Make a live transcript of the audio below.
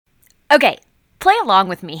Okay, play along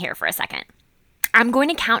with me here for a second. I'm going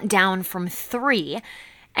to count down from 3,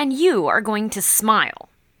 and you are going to smile.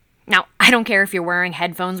 Now, I don't care if you're wearing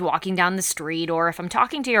headphones walking down the street, or if I'm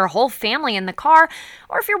talking to your whole family in the car,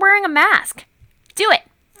 or if you're wearing a mask. Do it.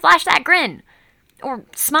 Flash that grin. Or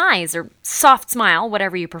smize, or soft smile,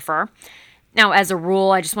 whatever you prefer. Now, as a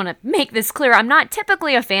rule, I just want to make this clear. I'm not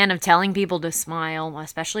typically a fan of telling people to smile,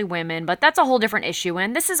 especially women, but that's a whole different issue,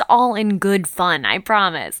 and this is all in good fun, I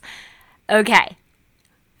promise. Okay.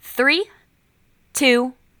 3,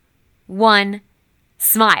 2, 1,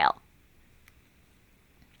 smile.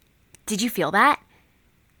 Did you feel that?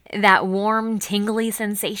 That warm, tingly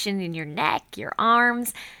sensation in your neck, your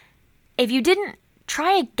arms? If you didn't,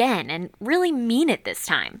 try again and really mean it this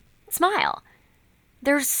time. Smile.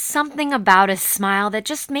 There's something about a smile that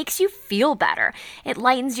just makes you feel better. It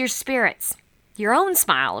lightens your spirits. Your own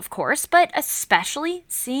smile, of course, but especially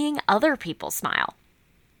seeing other people smile.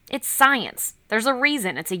 It's science. There's a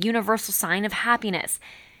reason. It's a universal sign of happiness.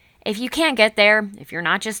 If you can't get there, if you're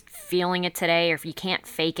not just feeling it today, or if you can't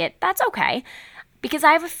fake it, that's okay, because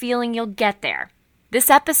I have a feeling you'll get there. This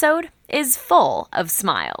episode is full of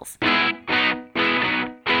smiles.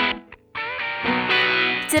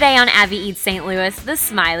 Today on Abby Eats St. Louis, the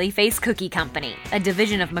Smiley Face Cookie Company, a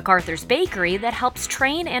division of MacArthur's Bakery that helps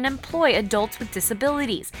train and employ adults with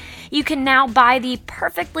disabilities. You can now buy the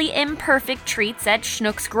perfectly imperfect treats at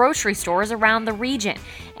Schnucks grocery stores around the region,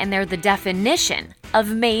 and they're the definition of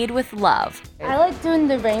made with love. I like doing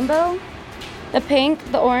the rainbow, the pink,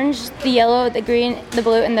 the orange, the yellow, the green, the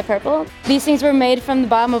blue, and the purple. These things were made from the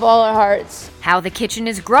bottom of all our hearts. How the kitchen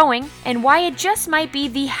is growing, and why it just might be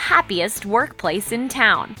the happiest workplace in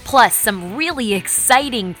town. Plus, some really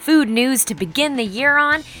exciting food news to begin the year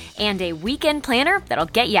on, and a weekend planner that'll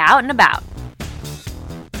get you out and about.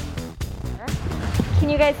 Can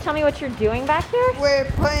you guys tell me what you're doing back here? We're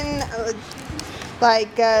putting,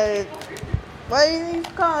 what are these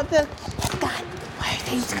called? God, what are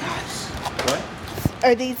these called? What?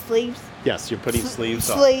 Are these sleeves? Yes, you're putting sleeves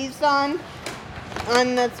on. Sleeves on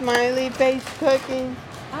the smiley face cookies.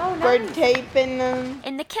 Oh, nice. We're taping them.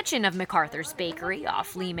 In the kitchen of MacArthur's Bakery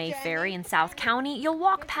off Lee May Ferry in South County, you'll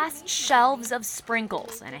walk past shelves of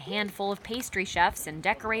sprinkles and a handful of pastry chefs and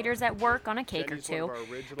decorators at work on a cake or two.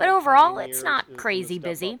 But overall, it's not crazy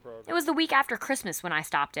busy. It was the week after Christmas when I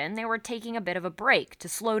stopped in. They were taking a bit of a break to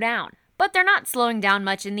slow down. But they're not slowing down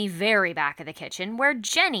much in the very back of the kitchen, where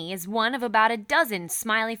Jenny is one of about a dozen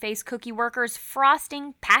smiley face cookie workers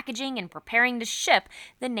frosting, packaging, and preparing to ship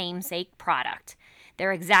the namesake product.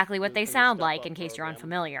 They're exactly what they sound like, in case you're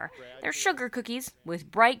unfamiliar. They're sugar cookies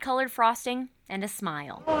with bright colored frosting and a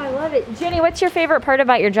smile. Oh, I love it. Jenny, what's your favorite part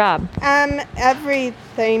about your job?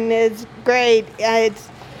 Everything is great. It's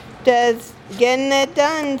just getting it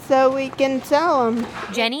done so we can sell them.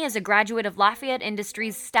 Jenny is a graduate of Lafayette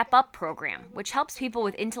Industries Step Up program, which helps people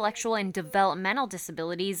with intellectual and developmental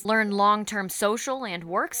disabilities learn long-term social and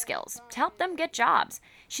work skills to help them get jobs.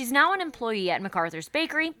 She's now an employee at MacArthur's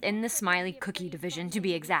Bakery in the Smiley Cookie division, to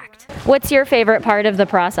be exact. What's your favorite part of the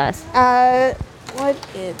process? What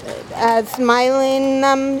is it? Smiling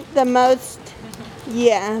them the most.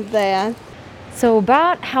 Yeah, that. So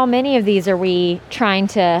about how many of these are we trying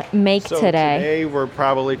to make today? Today we're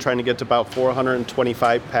probably trying to get to about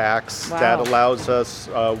 425 packs. Wow. That allows us,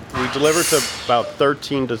 we deliver to about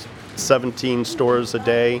 13 to 17 stores a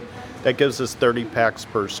day. That gives us 30 packs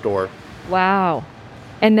per store. Wow.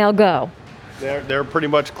 And they'll go. They're pretty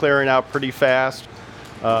much clearing out pretty fast.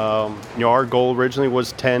 Our goal originally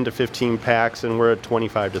was 10 to 15 packs, and we're at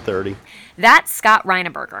 25 to 30. That's Scott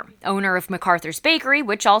Reineberger, owner of MacArthur's Bakery,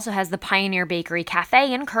 which also has the Pioneer Bakery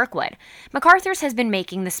Cafe in Kirkwood. MacArthur's has been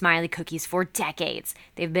making the Smiley cookies for decades.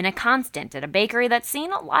 They've been a constant at a bakery that's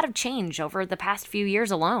seen a lot of change over the past few years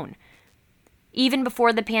alone. Even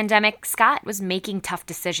before the pandemic, Scott was making tough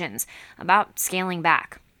decisions about scaling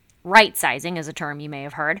back. Right-sizing is a term you may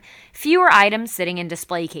have heard. Fewer items sitting in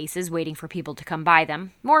display cases waiting for people to come buy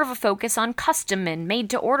them. More of a focus on custom and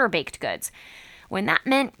made-to-order baked goods. When that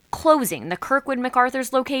meant closing the Kirkwood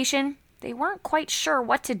MacArthur's location, they weren't quite sure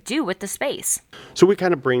what to do with the space. So we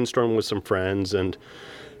kind of brainstormed with some friends and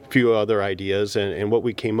a few other ideas, and what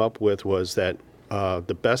we came up with was that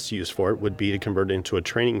the best use for it would be to convert it into a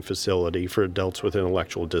training facility for adults with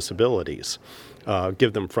intellectual disabilities.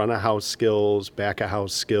 Give them front-of-house skills,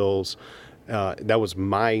 back-of-house skills. That was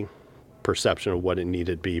my perception of what it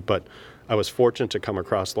needed to be, but I was fortunate to come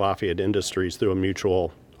across Lafayette Industries through a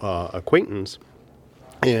mutual acquaintance,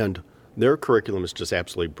 and their curriculum is just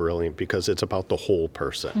absolutely brilliant because it's about the whole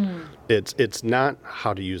person. It's not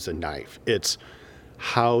how to use a knife. It's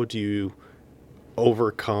how do you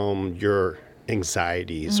overcome your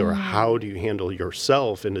anxieties or how do you handle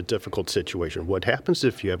yourself in a difficult situation? What happens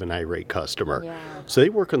if you have an irate customer? Yeah. So they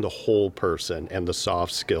work on the whole person and the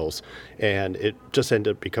soft skills. And it just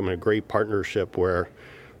ended up becoming a great partnership where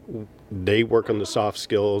they work on the soft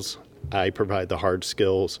skills, I provide the hard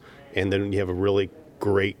skills, and then you have a really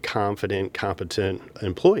great, confident, competent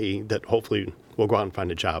employee that hopefully will go out and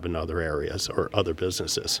find a job in other areas or other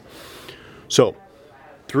businesses. So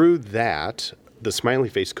through that, the smiley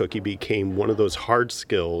face cookie became one of those hard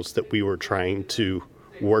skills that we were trying to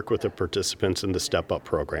work with the participants in the Step Up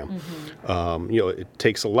program. It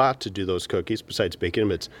takes a lot to do those cookies. Besides baking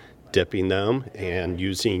them, it's dipping them and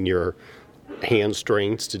using your hand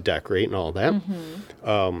strengths to decorate and all that.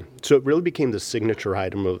 So it really became the signature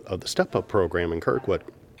item of the Step Up program in Kirkwood.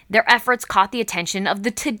 Their efforts caught the attention of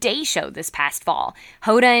the Today Show this past fall.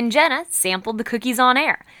 Hoda and Jenna sampled the cookies on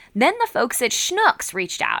air. Then the folks at Schnucks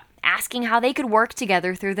reached out, asking how they could work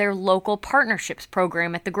together through their local partnerships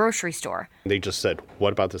program at the grocery store. They just said,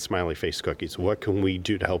 what about the smiley face cookies? What can we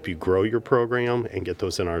do to help you grow your program and get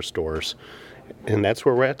those in our stores? And that's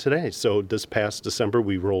where we're at today. So this past December,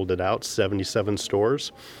 we rolled it out, 77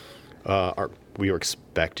 stores. We were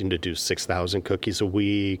expecting to do 6,000 cookies a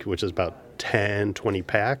week, which is about 10, 20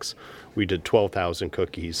 packs. We did 12,000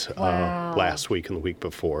 cookies last week and the week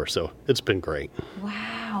before. So it's been great.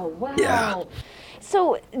 Wow. Yeah.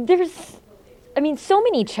 So there's, so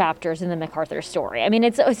many chapters in the MacArthur story.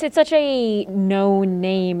 It's such a known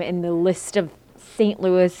name in the list of St.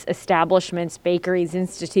 Louis establishments, bakeries,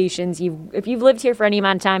 institutions. If you've lived here for any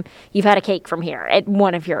amount of time, you've had a cake from here at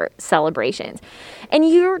one of your celebrations. And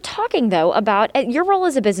you're talking, though, about your role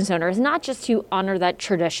as a business owner is not just to honor that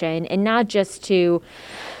tradition and not just to,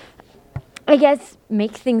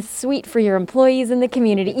 make things sweet for your employees in the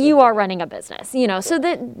community. You are running a business, so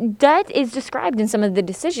that is described in some of the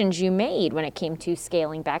decisions you made when it came to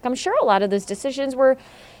scaling back. I'm sure a lot of those decisions were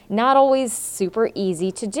not always super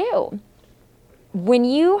easy to do. When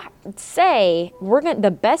you say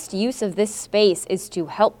the best use of this space is to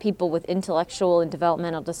help people with intellectual and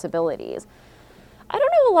developmental disabilities, I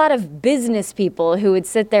don't know a lot of business people who would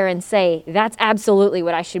sit there and say, that's absolutely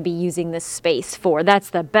what I should be using this space for. That's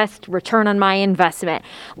the best return on my investment.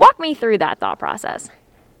 Walk me through that thought process.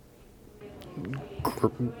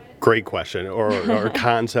 Great question, or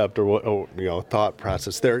concept, or thought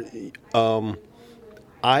process there.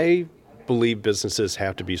 I believe businesses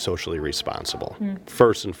have to be socially responsible,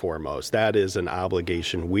 first and foremost. That is an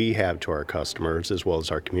obligation we have to our customers as well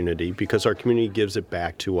as our community, because our community gives it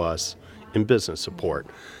back to us in business support.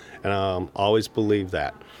 And always believe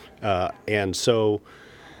that. And so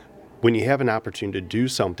when you have an opportunity to do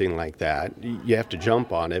something like that, you have to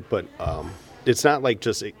jump on it. But it's not like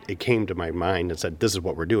just it came to my mind and said, this is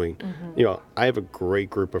what we're doing. I have a great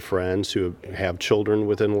group of friends who have children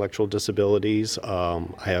with intellectual disabilities. I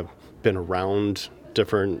have been around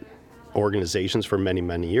different organizations for many,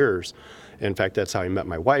 many years. In fact, that's how I met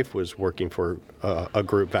my wife, was working for a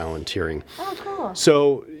group volunteering. Oh, cool.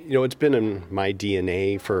 So, it's been in my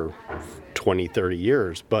DNA for 20, 30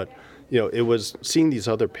 years. But, it was seeing these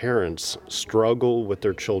other parents struggle with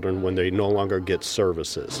their children when they no longer get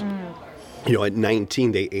services. At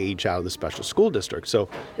 19, they age out of the special school district. So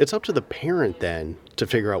it's up to the parent then to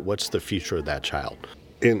figure out what's the future of that child.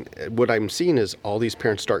 And what I'm seeing is all these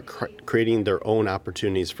parents start creating their own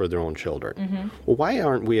opportunities for their own children. Well, why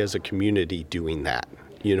aren't we as a community doing that?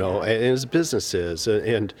 And as businesses.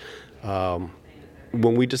 And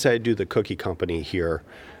when we decided to do the cookie company here,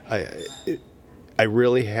 I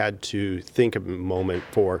really had to think a moment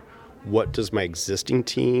for, what does my existing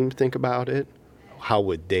team think about it? How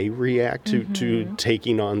would they react to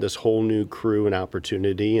taking on this whole new crew and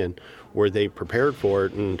opportunity, and were they prepared for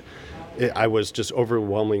it? And I was just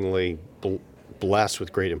overwhelmingly blessed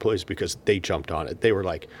with great employees because they jumped on it. They were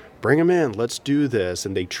like, bring them in, let's do this.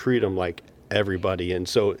 And they treat them like everybody. And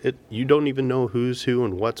so you don't even know who's who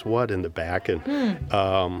and what's what in the back. And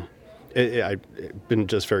I've been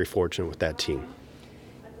just very fortunate with that team.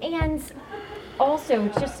 And also,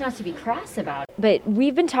 just not to be crass about it, but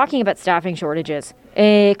we've been talking about staffing shortages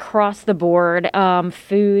across the board.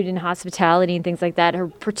 Food and hospitality and things like that are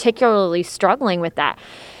particularly struggling with that.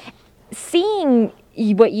 Seeing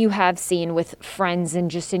what you have seen with friends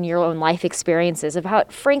and just in your own life experiences of how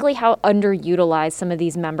underutilized some of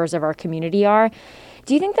these members of our community are,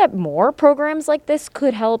 do you think that more programs like this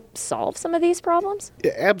could help solve some of these problems?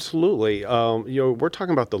 Yeah, absolutely. We're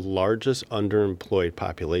talking about the largest underemployed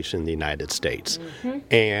population in the United States.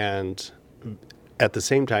 And at the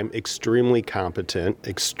same time, extremely competent,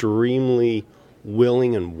 extremely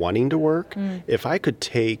willing and wanting to work. If I could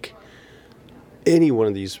take any one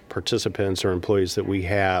of these participants or employees that we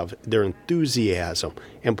have, their enthusiasm,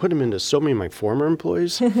 and put them into so many of my former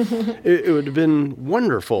employees, it would have been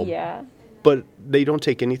wonderful. Yeah. But they don't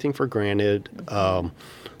take anything for granted.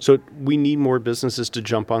 So we need more businesses to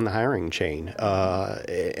jump on the hiring chain.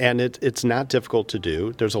 And it's not difficult to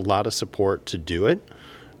do. There's a lot of support to do it.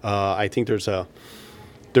 I think there's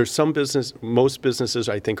most businesses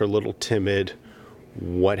I think are a little timid.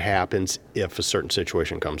 What happens if a certain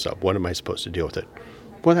situation comes up? What am I supposed to deal with it?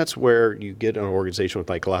 Well, that's where you get an organization with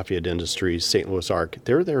like Lafayette Industries, St. Louis Arc.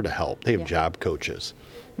 They're there to help. They have job coaches.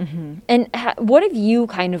 Mm-hmm. And what have you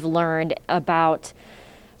kind of learned about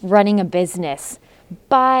running a business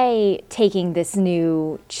by taking this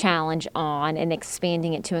new challenge on and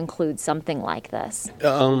expanding it to include something like this?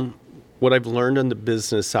 What I've learned on the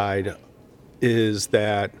business side is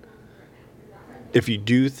that if you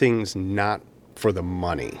do things not for the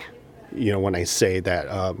money, when I say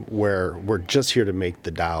that where we're just here to make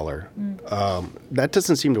the dollar, that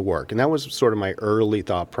doesn't seem to work. And that was sort of my early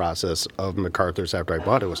thought process of MacArthur's after I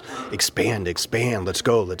bought it was expand, let's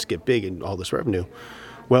go, let's get big and all this revenue.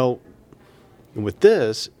 Well, with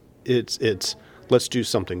this, it's let's do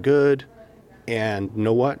something good. And you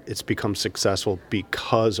know what? It's become successful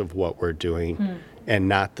because of what we're doing and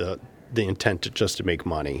not the intent to make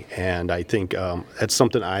money. And I think that's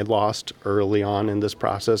something I lost early on in this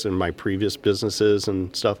process in my previous businesses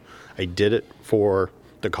and stuff. I did it for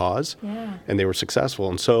the cause, and they were successful.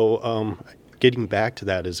 And so getting back to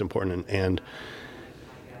that is important. And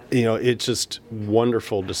it's just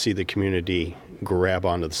wonderful to see the community grab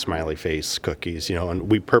onto the smiley face cookies,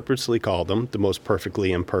 and we purposely call them the most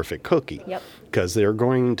perfectly imperfect cookie because they're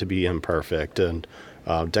going to be imperfect, and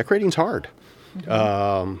decorating's hard.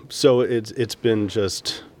 So it's been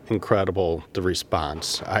just incredible, the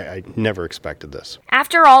response. I never expected this.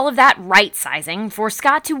 After all of that right sizing, for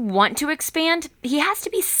Scott to want to expand, he has to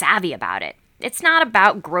be savvy about it. It's not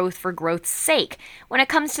about growth for growth's sake. When it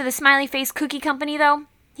comes to the Smiley Face Cookie Company, though,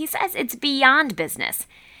 he says it's beyond business.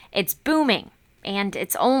 It's booming, and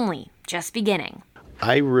it's only just beginning.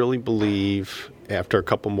 I really believe after a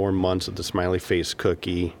couple more months of the Smiley Face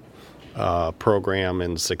Cookie program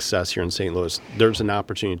and success here in St. Louis, there's an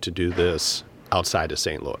opportunity to do this outside of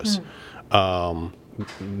St. Louis.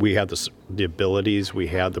 We have the abilities, we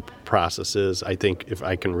have the processes. I think if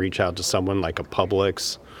I can reach out to someone like a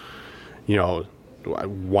Publix,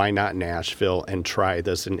 why not Nashville and try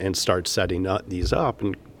this and start setting these up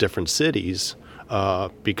in different cities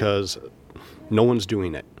because no one's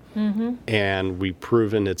doing it. And we've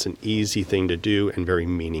proven it's an easy thing to do and very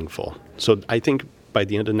meaningful. So I think by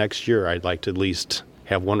the end of next year, I'd like to at least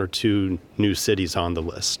have 1 or 2 new cities on the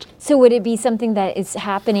list. So would it be something that is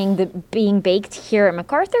happening, being baked here at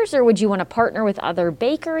MacArthur's, or would you want to partner with other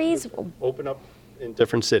bakeries? Open up in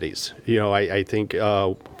different cities. I think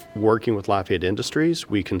working with Lafayette Industries,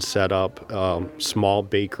 we can set up small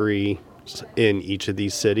bakery in each of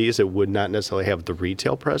these cities. It would not necessarily have the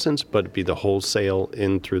retail presence, but it'd be the wholesale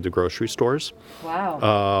in through the grocery stores.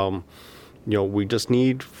 Wow. We just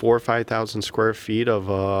need 4,000 or 5,000 square feet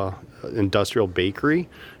of industrial bakery,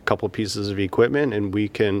 a couple of pieces of equipment, and we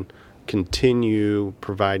can continue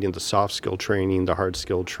providing the soft skill training, the hard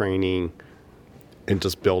skill training, and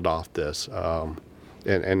just build off this.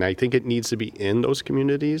 And I think it needs to be in those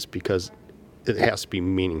communities because it has to be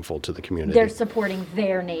meaningful to the community. They're supporting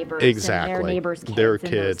their neighbors, exactly. And their neighbors' kids. Their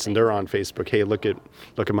kids, and they're on Facebook. Hey, look at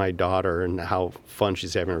my daughter and how fun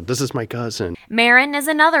she's having. This is my cousin. Marin is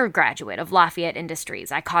another graduate of Lafayette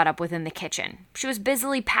Industries I caught up with in the kitchen. She was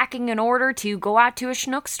busily packing an order to go out to a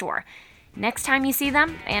Schnucks store. Next time you see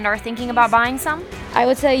them and are thinking about buying some? I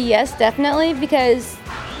would say yes, definitely, because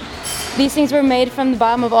these things were made from the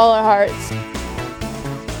bottom of all our hearts.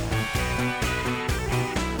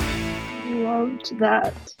 Loved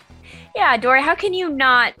that. Yeah, Dory, how can you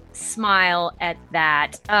not smile at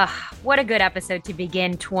that? What a good episode to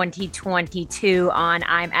begin 2022 on.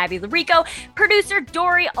 I'm Abby Larico, producer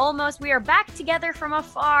Dory Olmos. We are back together from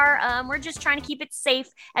afar. We're just trying to keep it safe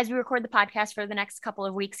as we record the podcast for the next couple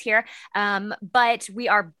of weeks here. But we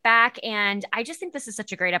are back, and I just think this is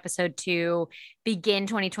such a great episode to begin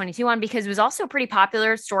 2022 on because it was also a pretty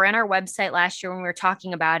popular story on our website last year when we were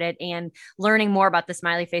talking about it, and learning more about the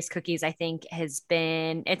Smiley Face Cookies, I think it's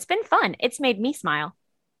been fun. It's made me smile.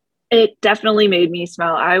 It definitely made me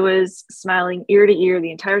smile. I was smiling ear to ear the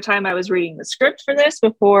entire time I was reading the script for this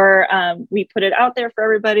before we put it out there for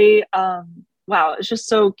everybody. Wow, it's just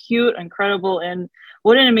so cute, incredible, and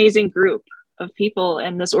what an amazing group of people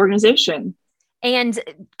in this organization. And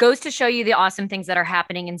goes to show you the awesome things that are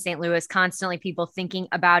happening in St. Louis, constantly people thinking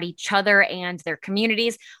about each other and their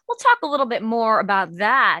communities. We'll talk a little bit more about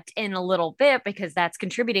that in a little bit because that's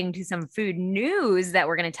contributing to some food news that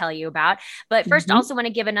we're going to tell you about. But first, also want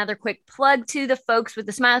to give another quick plug to the folks with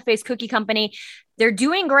the Smiley Face Cookie Company. They're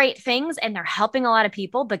doing great things and they're helping a lot of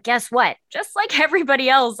people. But guess what? Just like everybody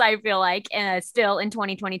else, I feel like still in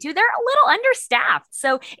 2022, they're a little understaffed.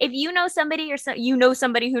 So if you know somebody or you know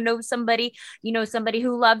somebody who knows somebody, you know somebody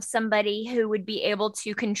who loves somebody who would be able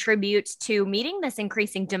to contribute to meeting this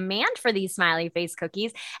increasing demand for these smiley face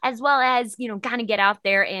cookies, as well as, kind of get out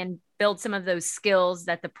there and build some of those skills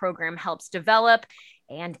that the program helps develop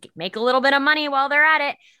and make a little bit of money while they're at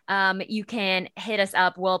it, you can hit us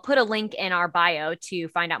up. We'll put a link in our bio to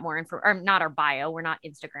find out more info, or not our bio. We're not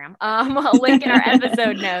Instagram. A link in our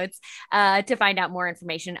episode notes to find out more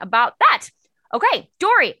information about that. Okay,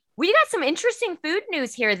 Dory, we got some interesting food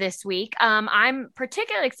news here this week. I'm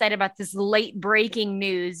particularly excited about this late breaking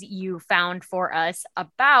news you found for us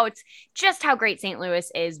about just how great St.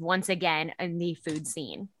 Louis is once again in the food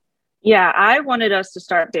scene. Yeah, I wanted us to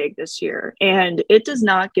start big this year, and it does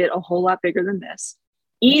not get a whole lot bigger than this.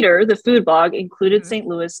 Eater, the food blog, included St.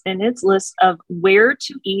 Louis in its list of where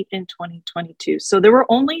to eat in 2022. So there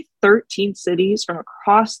were only 13 cities from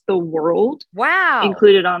across the world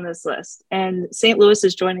included on this list. And St. Louis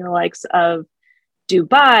is joining the likes of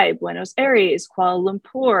Dubai, Buenos Aires, Kuala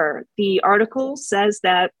Lumpur. The article says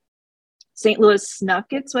that St. Louis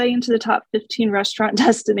snuck its way into the top 15 restaurant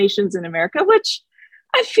destinations in America, which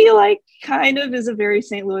I feel like kind of is a very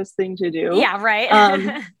St. Louis thing to do. Yeah,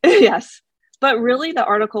 right. Yes. But really, the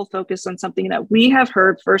article focused on something that we have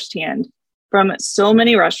heard firsthand from so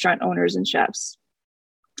many restaurant owners and chefs.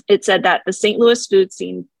 It said that the St. Louis food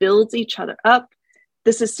scene builds each other up.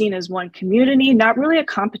 This is seen as one community, not really a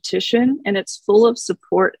competition, and it's full of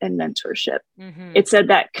support and mentorship. It said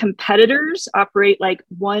that competitors operate like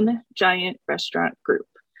one giant restaurant group.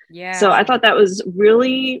 Yeah. So I thought that was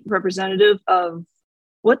really representative of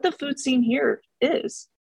what the food scene here is.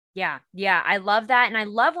 Yeah. I love that. And I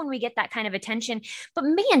love when we get that kind of attention. But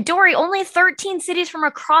man, Dory, only 13 cities from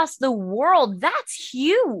across the world. That's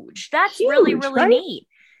huge. That's really, really neat.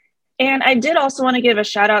 And I did also want to give a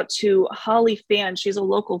shout out to Holly Fan. She's a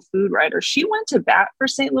local food writer. She went to bat for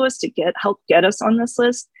St. Louis to help get us on this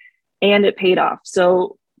list, and it paid off.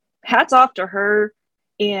 So hats off to her.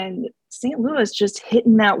 And St. Louis just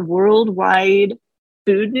hitting that worldwide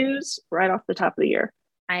food news right off the top of the year.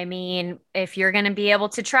 I mean, if you're going to be able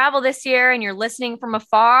to travel this year and you're listening from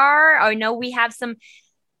afar, I know we have some,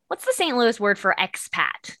 what's the St. Louis word for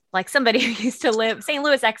expat? Like somebody who used to live, St.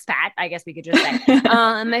 Louis expat, I guess we could just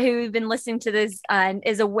say, who've been listening to this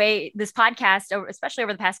is a way, this podcast, especially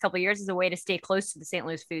over the past couple of years, is a way to stay close to the St.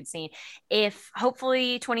 Louis food scene. If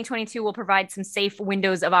hopefully 2022 will provide some safe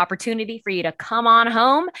windows of opportunity for you to come on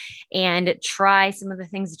home and try some of the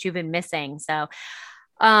things that you've been missing. So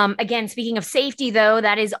again, speaking of safety, though,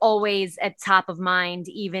 that is always at top of mind,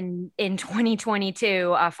 even in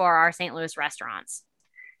 2022 for our St. Louis restaurants.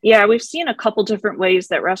 Yeah, we've seen a couple different ways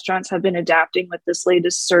that restaurants have been adapting with this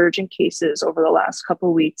latest surge in cases over the last couple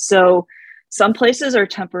of weeks. So some places are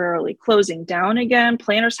temporarily closing down again.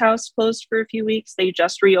 Planter's House closed for a few weeks. They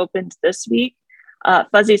just reopened this week.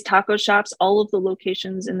 Fuzzy's Taco Shops, all of the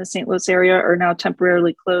locations in the St. Louis area are now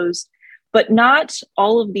temporarily closed. But not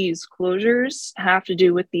all of these closures have to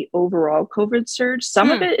do with the overall COVID surge. Some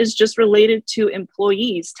of it is just related to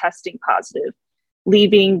employees testing positive,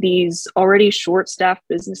 leaving these already short-staffed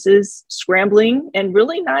businesses scrambling and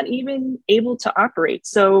really not even able to operate.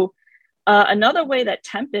 So another way that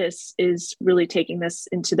Tempest is really taking this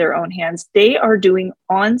into their own hands, they are doing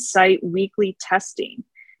on-site weekly testing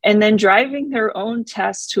and then driving their own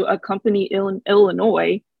tests to a company in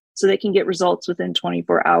Illinois so they can get results within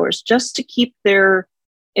 24 hours just to keep their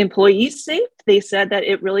employees safe. They said that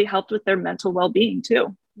it really helped with their mental well-being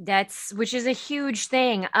too. Which is a huge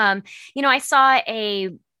thing. I saw I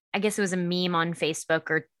guess it was a meme on Facebook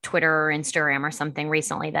or Twitter or Instagram or something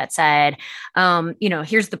recently that said,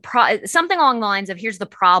 here's something along the lines of, here's the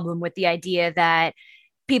problem with the idea that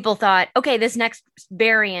people thought, okay, this next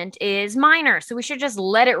variant is minor, so we should just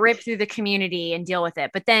let it rip through the community and deal with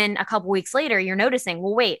it. But then a couple weeks later, you're noticing,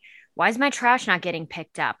 well, wait, why is my trash not getting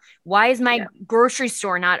picked up? Why is my grocery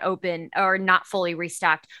store not open or not fully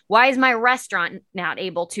restocked? Why is my restaurant not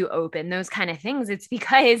able to open? Those kind of things. It's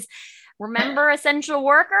because remember essential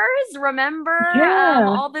workers? Remember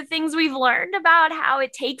all the things we've learned about how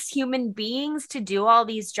it takes human beings to do all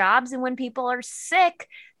these jobs. And when people are sick,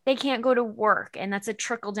 they can't go to work. And that's a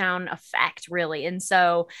trickle down effect, really. And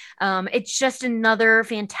so it's just another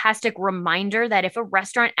fantastic reminder that if a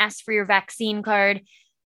restaurant asks for your vaccine card,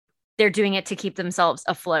 they're doing it to keep themselves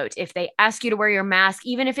afloat. If they ask you to wear your mask,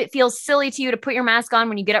 even if it feels silly to you to put your mask on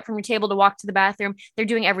when you get up from your table to walk to the bathroom, they're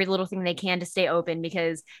doing every little thing they can to stay open,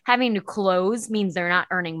 because having to close means they're not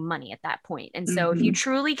earning money at that point. And so if you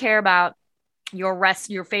truly care about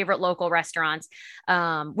your favorite local restaurants,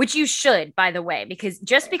 which you should, by the way, because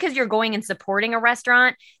just because you're going and supporting a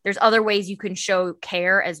restaurant, there's other ways you can show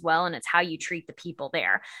care as well, and it's how you treat the people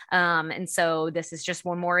there. And so this is just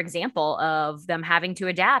one more example of them having to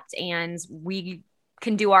adapt, and we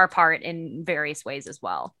can do our part in various ways as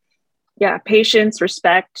well. Yeah, patience,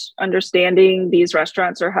 respect, understanding these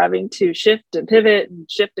restaurants are having to shift and pivot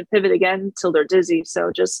again until they're dizzy.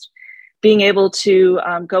 So just being able to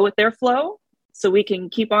go with their flow so we can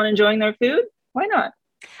keep on enjoying their food. Why not?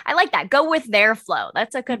 I like that. Go with their flow.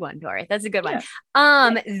 That's a good one, Dory. That's a good one.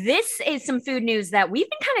 This is some food news that we've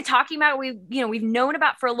been kind of talking about. We've known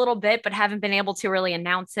about for a little bit, but haven't been able to really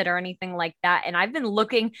announce it or anything like that. And I've been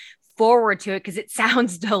looking forward to it because it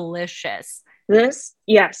sounds delicious.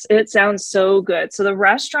 Yes, it sounds so good. So the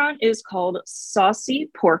restaurant is called Saucy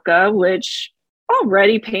Porka, which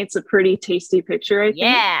already paints a pretty tasty picture, I think.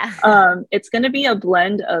 Yeah. It's going to be a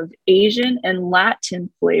blend of Asian and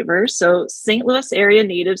Latin flavors. So St. Louis area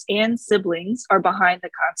natives and siblings are behind the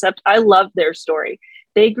concept. I love their story.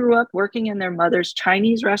 They grew up working in their mother's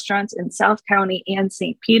Chinese restaurants in South County and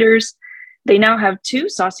St. Peters. They now have 2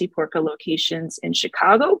 Saucy Porka locations in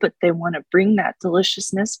Chicago, but they want to bring that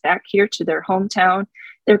deliciousness back here to their hometown.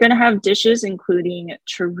 They're going to have dishes including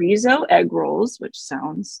chorizo egg rolls, which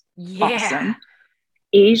sounds awesome,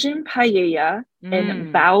 Asian paella,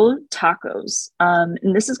 and bao tacos.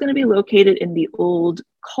 And this is going to be located in the old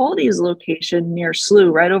Caldy's location near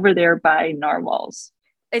SLU, right over there by Narwhals.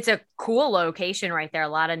 It's a cool location right there. A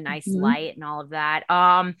lot of nice light and all of that.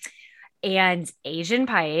 And Asian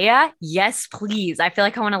paella, yes, please. I feel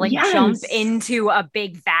like I want to jump into a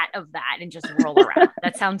big vat of that and just roll around.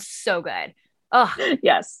 That sounds so good. Oh,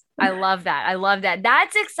 yes. I love that. I love that.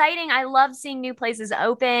 That's exciting. I love seeing new places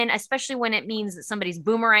open, especially when it means that somebody's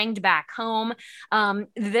boomeranged back home.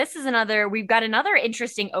 We've got another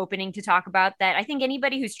interesting opening to talk about that I think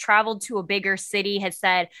anybody who's traveled to a bigger city has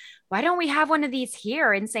said, why don't we have one of these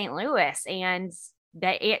here in St. Louis? And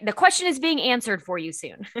the question is being answered for you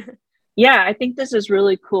soon. Yeah, I think this is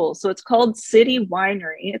really cool. So it's called City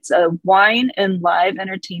Winery. It's a wine and live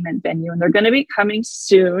entertainment venue, and they're going to be coming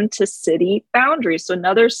soon to City Foundry. So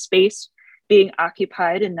another space being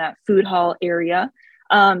occupied in that food hall area.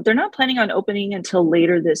 They're not planning on opening until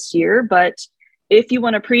later this year, but if you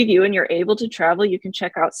want to preview and you're able to travel, you can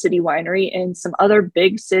check out City Winery in some other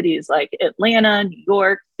big cities like Atlanta, New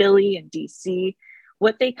York, Philly, and DC.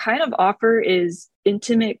 What they kind of offer is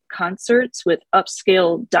intimate concerts with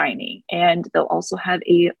upscale dining, and they'll also have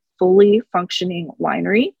a fully functioning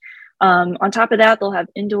winery. On top of that, they'll have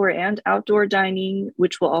indoor and outdoor dining,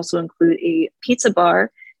 which will also include a pizza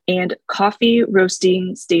bar and coffee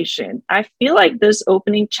roasting station. I feel like this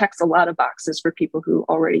opening checks a lot of boxes for people who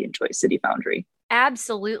already enjoy City Foundry.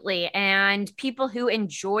 Absolutely. And people who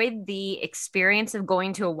enjoyed the experience of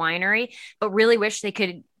going to a winery, but really wish they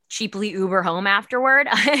could cheaply Uber home afterward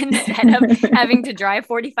instead of having to drive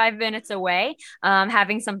 45 minutes away.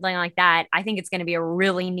 Having something like that, I think it's going to be a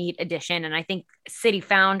really neat addition. And I think City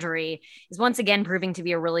Foundry is once again proving to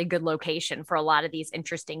be a really good location for a lot of these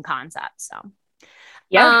interesting concepts. So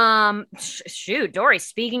yeah. Shoot, Dory,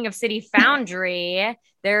 speaking of City Foundry,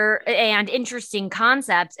 and interesting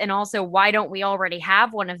concepts, and also why don't we already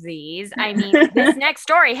have one of these? I mean, this next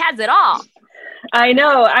story has it all. I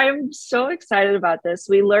know. I'm so excited about this.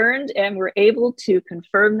 We learned and were able to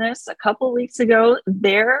confirm this a couple weeks ago.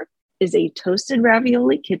 There is a toasted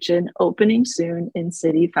ravioli kitchen opening soon in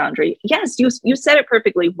City Foundry. Yes, you said it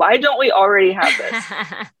perfectly. Why don't we already have this?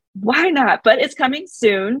 Why not? But it's coming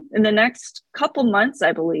soon in the next couple months,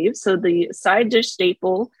 I believe. So the side dish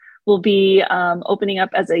staple will be opening up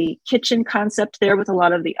as a kitchen concept there with a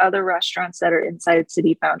lot of the other restaurants that are inside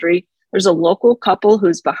City Foundry. There's a local couple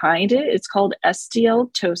who's behind it. It's called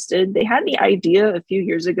STL Toasted. They had the idea a few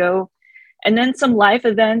years ago, and then some life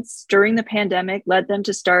events during the pandemic led them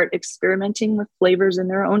to start experimenting with flavors in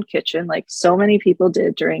their own kitchen, like so many people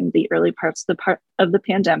did during the early parts of the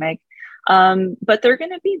pandemic. But they're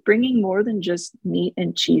going to be bringing more than just meat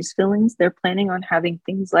and cheese fillings. They're planning on having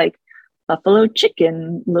things like buffalo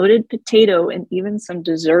chicken, loaded potato, and even some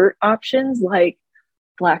dessert options like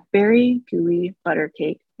blackberry gooey butter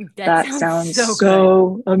cake. That sounds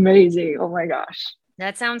so amazing. Oh my gosh.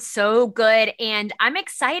 That sounds so good. And I'm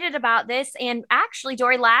excited about this. And actually,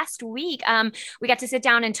 Dory, last week, we got to sit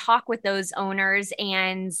down and talk with those owners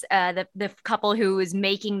and the couple who is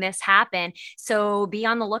making this happen. So be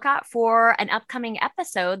on the lookout for an upcoming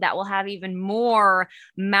episode that will have even more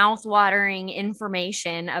mouth-watering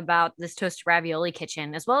information about this Toasted Ravioli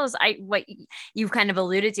Kitchen, as well as what you've kind of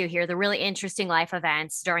alluded to here, the really interesting life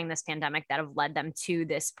events during this pandemic that have led them to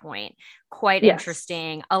this point. Quite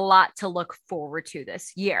interesting. A lot to look forward to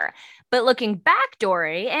this year. But looking back,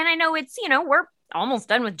 Dory, and I know it's, we're almost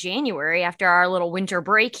done with January after our little winter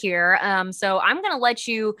break here. So I'm going to let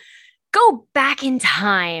you go back in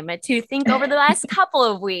time to think over the last couple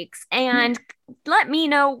of weeks and let me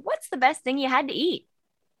know what's the best thing you had to eat.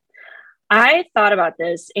 I thought about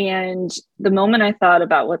this, and the moment I thought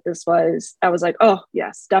about what this was, I was like, oh,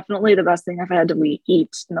 yes, definitely the best thing I've had to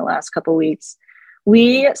eat in the last couple of weeks.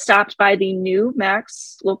 We stopped by the new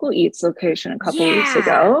Max Local Eats location a couple weeks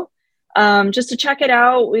ago just to check it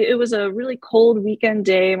out. It was a really cold weekend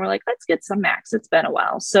day, and we're like, let's get some Max. It's been a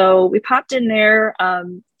while. So we popped in there.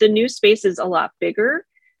 The new space is a lot bigger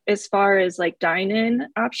as far as like dine-in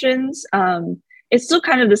options. It's still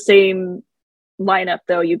kind of the same lineup,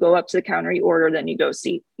 though. You go up to the counter, you order, then you go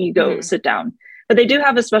sit down. But they do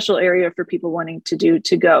have a special area for people wanting to do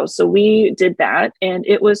to go. So we did that, and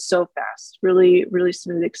it was so fast. Really, really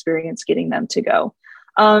smooth experience getting them to go.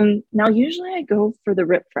 Now, usually I go for the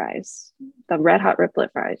rip fries, the red hot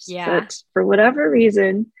riplet fries. Yeah. But for whatever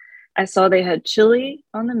reason, I saw they had chili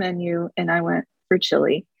on the menu, and I went for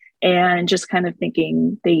chili. And just kind of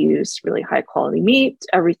thinking they use really high quality meat.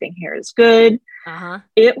 Everything here is good.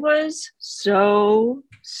 It was so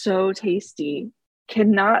tasty.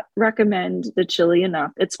 Cannot recommend the chili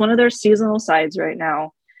enough. It's one of their seasonal sides right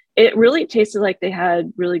now. It really tasted like they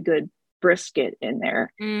had really good brisket in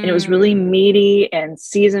there. And it was really meaty and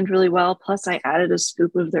seasoned really well. Plus I added a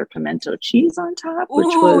scoop of their pimento cheese on top, which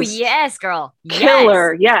was yes, girl.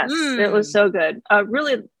 Killer. Yes. It was so good.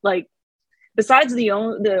 Really, like, besides the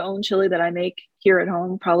own chili that I make here at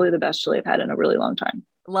home, probably the best chili I've had in a really long time.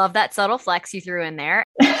 Love that subtle flex you threw in there.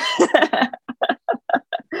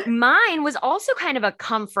 Mine was also kind of a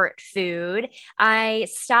comfort food. I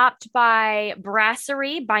stopped by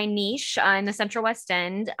Brasserie by Niche in the Central West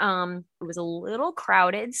End. It was a little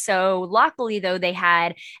crowded. So luckily, though, they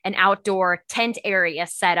had an outdoor tent area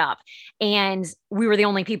set up, and we were the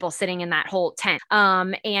only people sitting in that whole tent.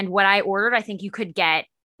 And what I ordered, I think you could get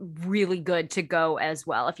really good to go as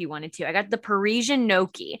well if you wanted to. I got the Parisian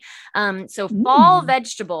gnocchi. So fall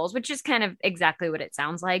vegetables, which is kind of exactly what it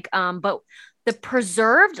sounds like. But the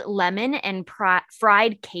preserved lemon and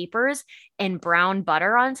fried capers and brown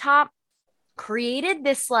butter on top created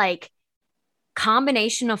this like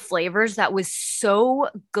combination of flavors that was so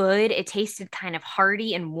good. It tasted kind of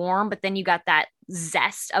hearty and warm, but then you got that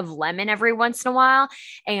zest of lemon every once in a while.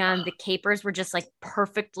 And the capers were just like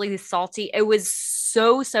perfectly salty. It was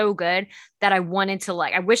so good that I wanted to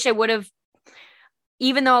I wish I would have,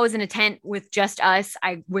 even though I was in a tent with just us,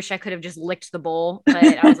 I wish I could have just licked the bowl, but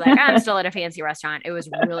I was like, I'm still at a fancy restaurant. It was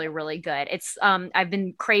really, really good. It's, I've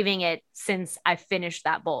been craving it since I finished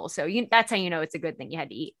that bowl. So that's how you know it's a good thing you had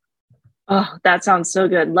to eat. Oh, that sounds so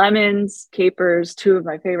good. Lemons, capers, two of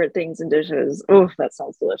my favorite things in dishes. Oh, that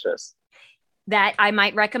sounds delicious. That I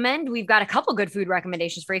might recommend. We've got a couple good food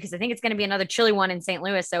recommendations for you because I think it's going to be another chili one in St.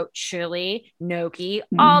 Louis. So chili, gnocchi,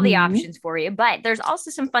 all the options for you. But there's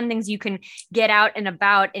also some fun things you can get out and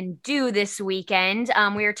about and do this weekend.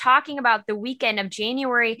 We are talking about the weekend of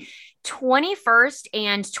January 21st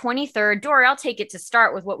and 23rd. Dory, I'll take it to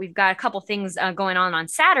start with what we've got. A couple things going on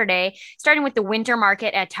Saturday, starting with the winter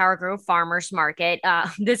market at Tower Grove Farmers Market.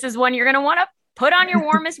 This is one you're going to want to put on your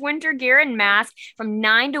warmest winter gear and mask. From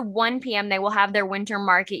 9 to 1 p.m., they will have their winter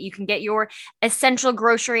market. You can get your essential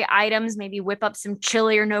grocery items, maybe whip up some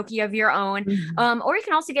chili or gnocchi of your own, or you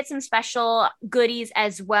can also get some special goodies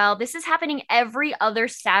as well. This is happening every other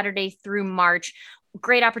Saturday through March.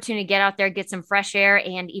 Great opportunity to get out there, get some fresh air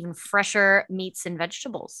and even fresher meats and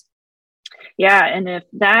vegetables. Yeah, and if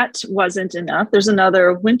that wasn't enough, there's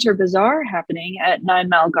another winter bazaar happening at 9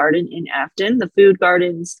 Mile Garden in Afton, the Food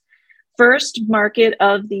Garden's first market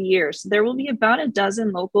of the year. So there will be about a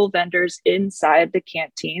dozen local vendors inside the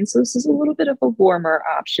canteen. So this is a little bit of a warmer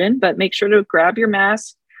option, but make sure to grab your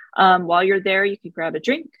mask. While you're there, you can grab a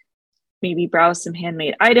drink, maybe browse some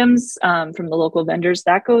handmade items from the local vendors.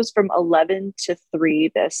 That goes from 11 to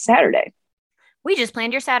 3 this Saturday. We just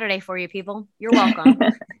planned your Saturday for you, people. You're welcome.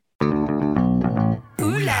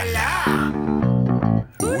 Ooh la la.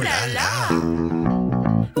 Ooh la la.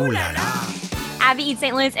 Ooh la la. Abby Eats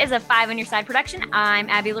St. Louis is a 5 on Your Side production. I'm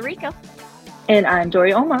Abby Larico. And I'm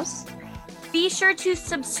Dory Olmos. Be sure to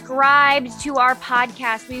subscribe to our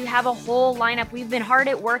podcast. We have a whole lineup. We've been hard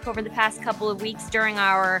at work over the past couple of weeks during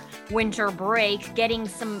our winter break, getting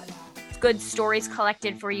some good stories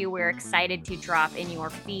collected for you. We're excited to drop in your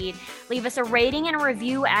feed. Leave us a rating and a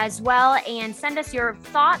review as well, and send us your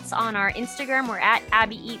thoughts on our Instagram. We're at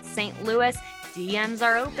Abby Eats St. Louis. DMs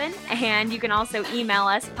are open, and you can also email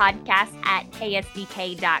us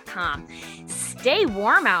podcast@ksdk.com. Stay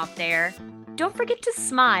warm out there. Don't forget to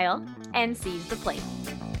smile and seize the plate.